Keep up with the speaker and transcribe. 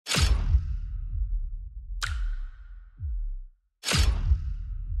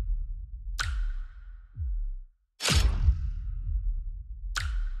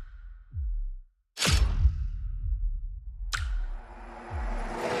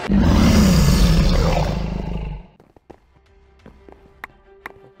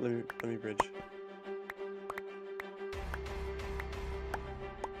Let me bridge.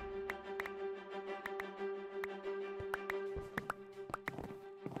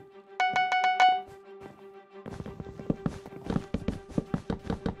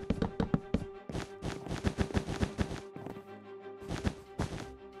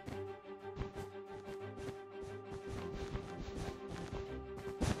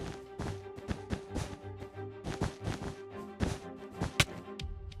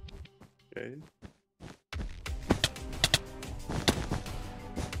 Okay.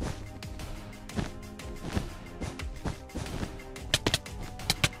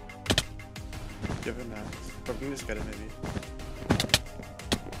 Give him that. Or we can just get it maybe.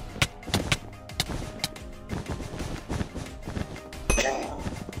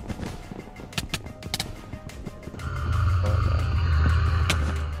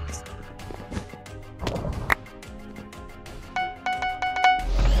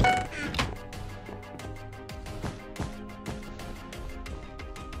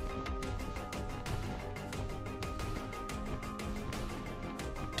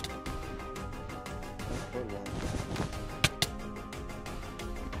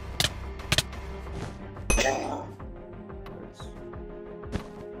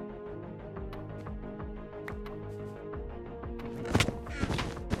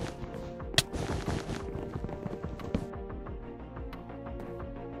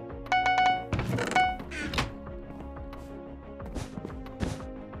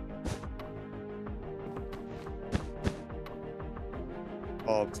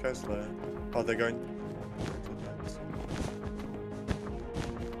 Oh, this guy's slow. Oh, they're going.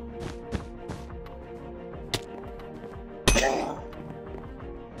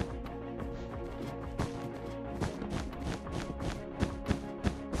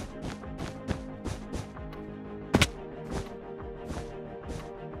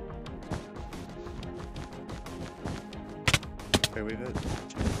 Okay, we've hit.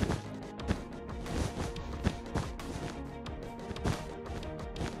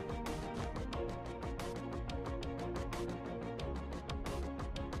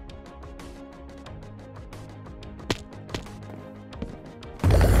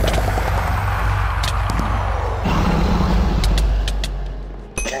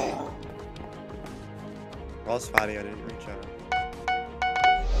 I was fighting, I didn't reach out.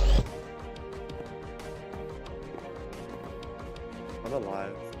 I'm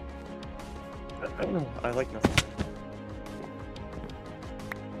alive. I like nothing.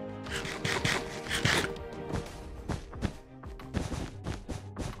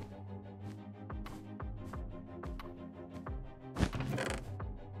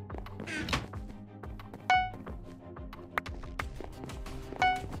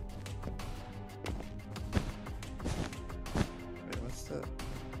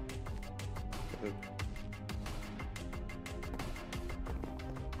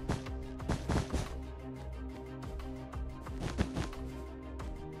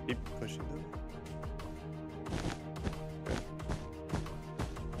 Keep pushing them. Okay.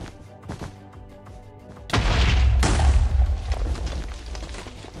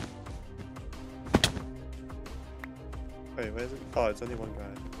 Wait, where is it? Oh, it's only one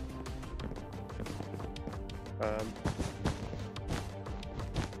guy.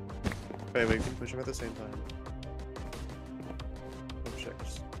 Wait, we can push him at the same time. Oh, shit.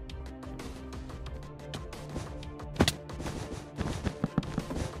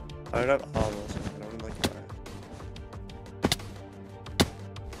 I don't have armor, so I don't like that.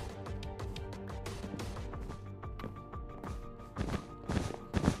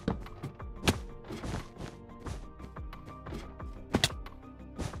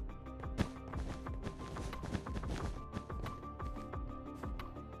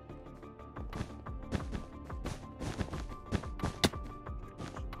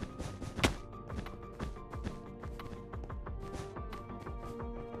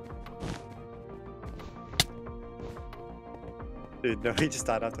 Dude, no, he just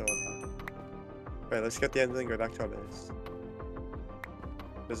died after one. Wait, let's get the end and go back to our base.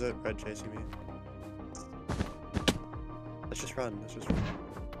 There's a red chasing me. Let's just run, let's just run.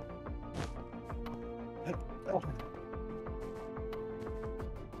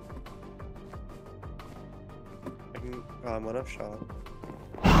 I can, I'm one up shot.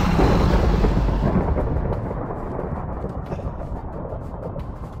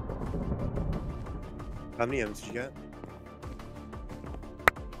 How many M's did you get?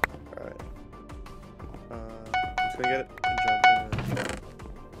 Get it and jump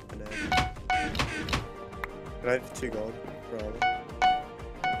and then. Can I have 2 gold for all of them?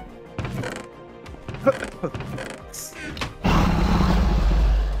 I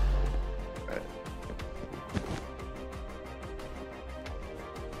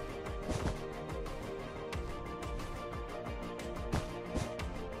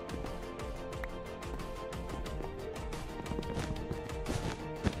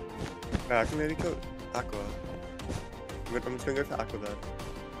can maybe go aqua. I'm just gonna go for aqua then.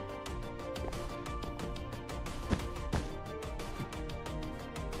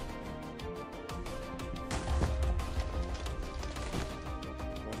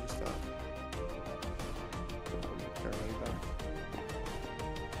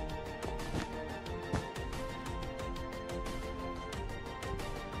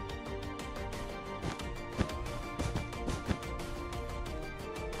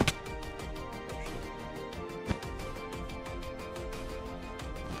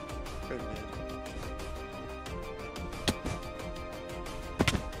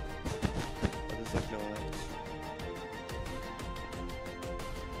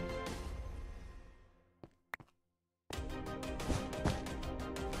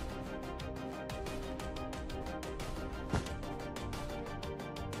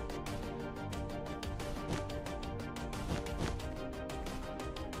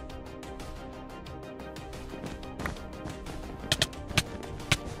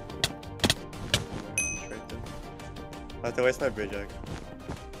 I have to waste my bridge egg.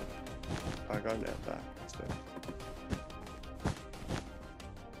 I got an amp back. That's good.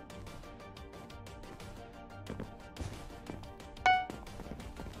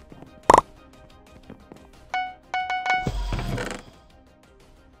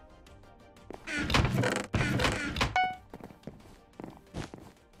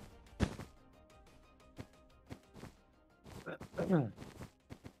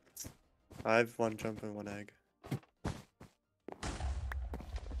 I have 1 jump and 1 egg.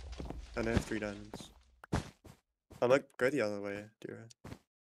 And I have 3 diamonds. I'm like, go the other way, Dura.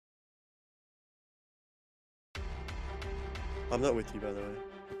 I'm not with you, by the way.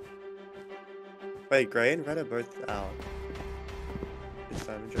 Wait, grey and red are both out. This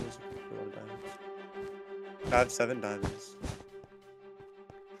diamond jump is a lot of diamonds. I have 7 diamonds.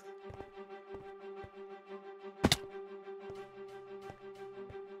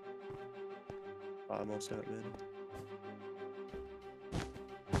 Oh, I'm also at mid.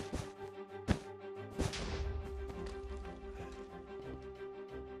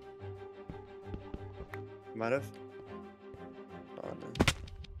 Might have. Oh no.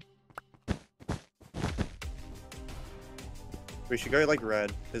 We should go like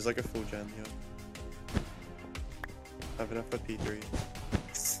red. There's like a full gen here. I have enough for P3.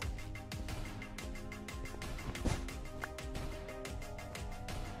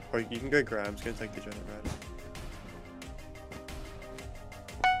 Or you can go grab. I'm just gonna take the gen at red.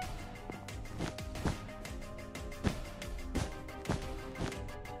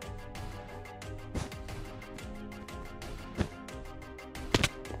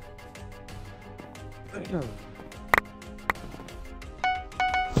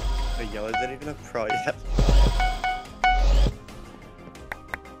 The yellow didn't even have pro yet.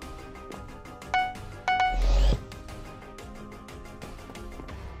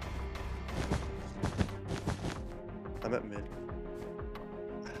 I'm at mid.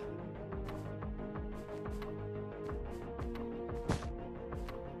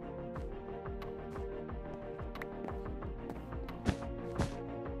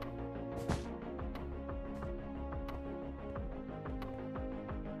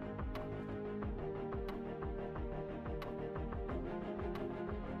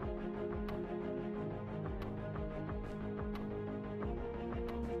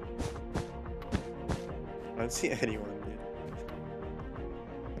 I don't see anyone, dude.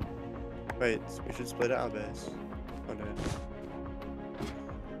 Wait, we should split out our base. Oh no.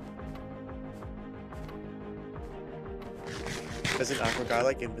 There's an aqua guy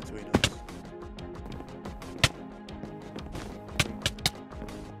like in between us.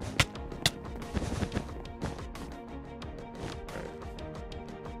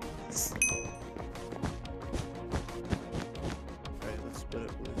 Alright, let's split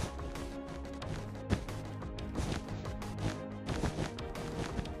it blue.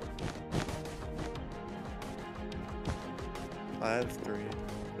 I have 3,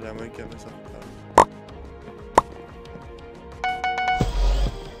 but I might get myself a pug.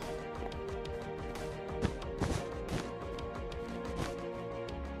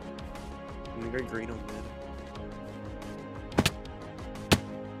 I'm gonna go green on mid.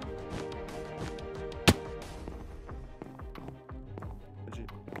 Would you?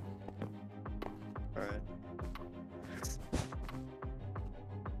 Alright.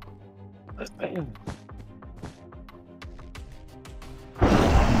 Yeah,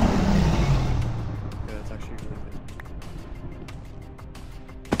 that's actually really good.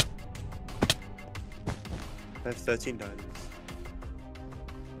 I have 13 diamonds.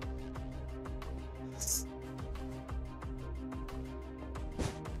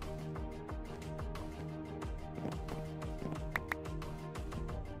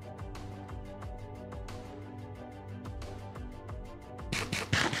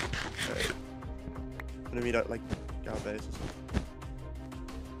 Okay. I'm gonna meet at like our base or something.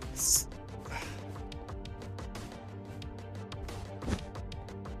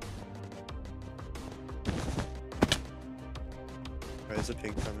 There's a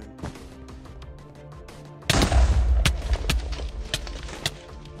ping coming.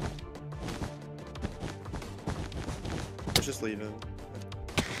 Let's just leave him.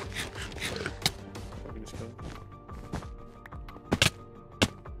 I can just kill him.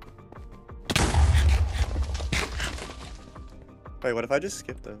 Wait, what if I just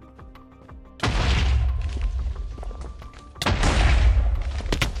skip them?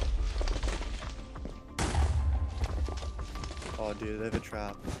 Oh dude, they have a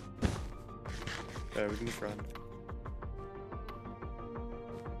trap. Okay, we can just run.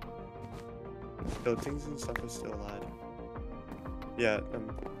 Tiltings and stuff are still alive. Yeah,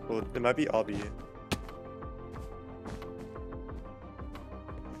 well, it might be obby.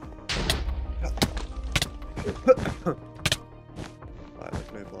 Alright,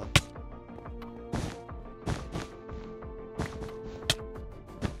 like no blocks.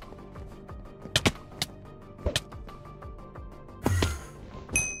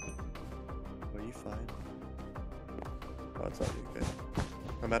 Are you fine? Oh, it's already good.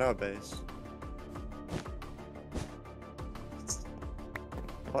 I'm at our base.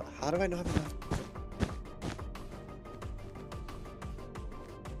 What? How do I not have enough?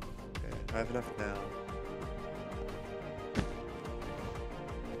 Okay, I have enough now.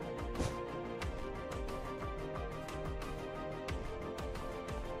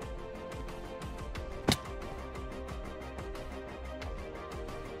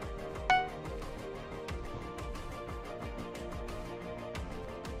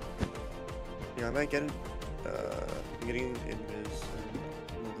 Yeah, I might get it. I'm getting invis and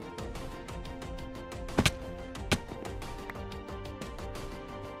another point.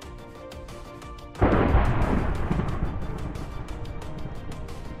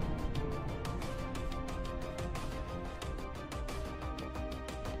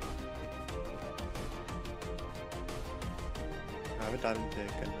 I have a diamond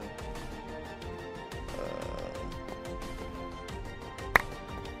pick and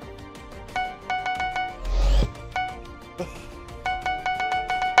wait,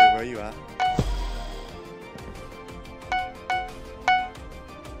 where are you at?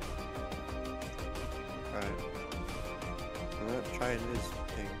 Alright. I'm gonna try this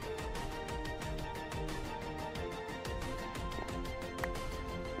thing.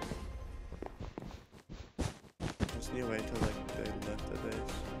 Just need to wait until like they left the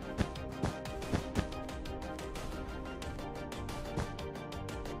base.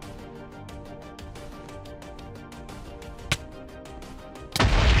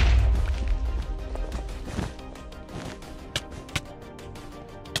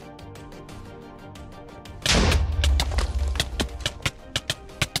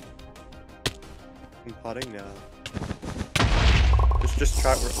 I'm potting now. Just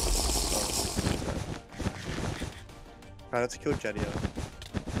try. Oh. Alright, let's kill Jedio.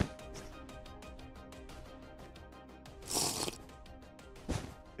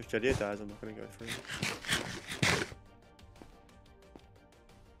 If Jedio dies, I'm not gonna go for him.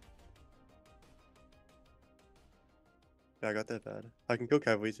 Yeah, I got that bad. I can kill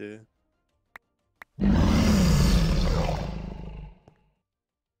Cavalry too.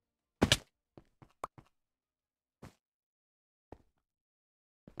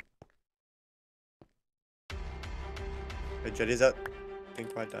 Wait, Jetty's at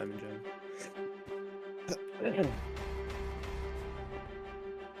Pink White Diamond Gem.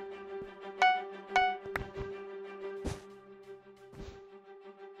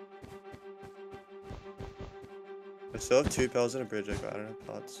 I still have 2 bells and a bridge, but I don't have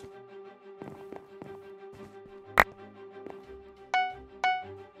pots.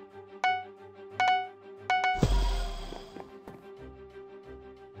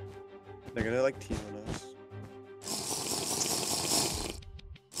 They're gonna like team on us.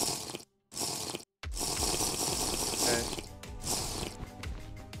 Okay.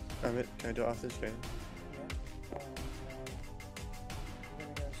 Can I do it after this game? Yeah.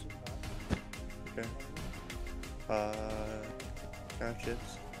 Okay. Can I have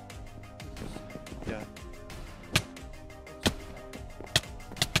chips? Yeah.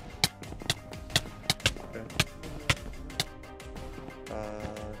 Okay.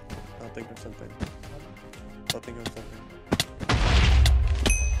 I'll think of something. I'll think of something.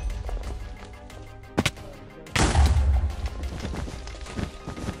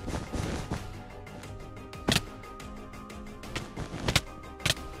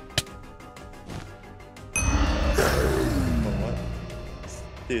 Oh, what?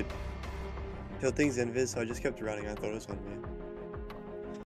 Dude. Tiltings invis, so I just kept running. I thought it was on me.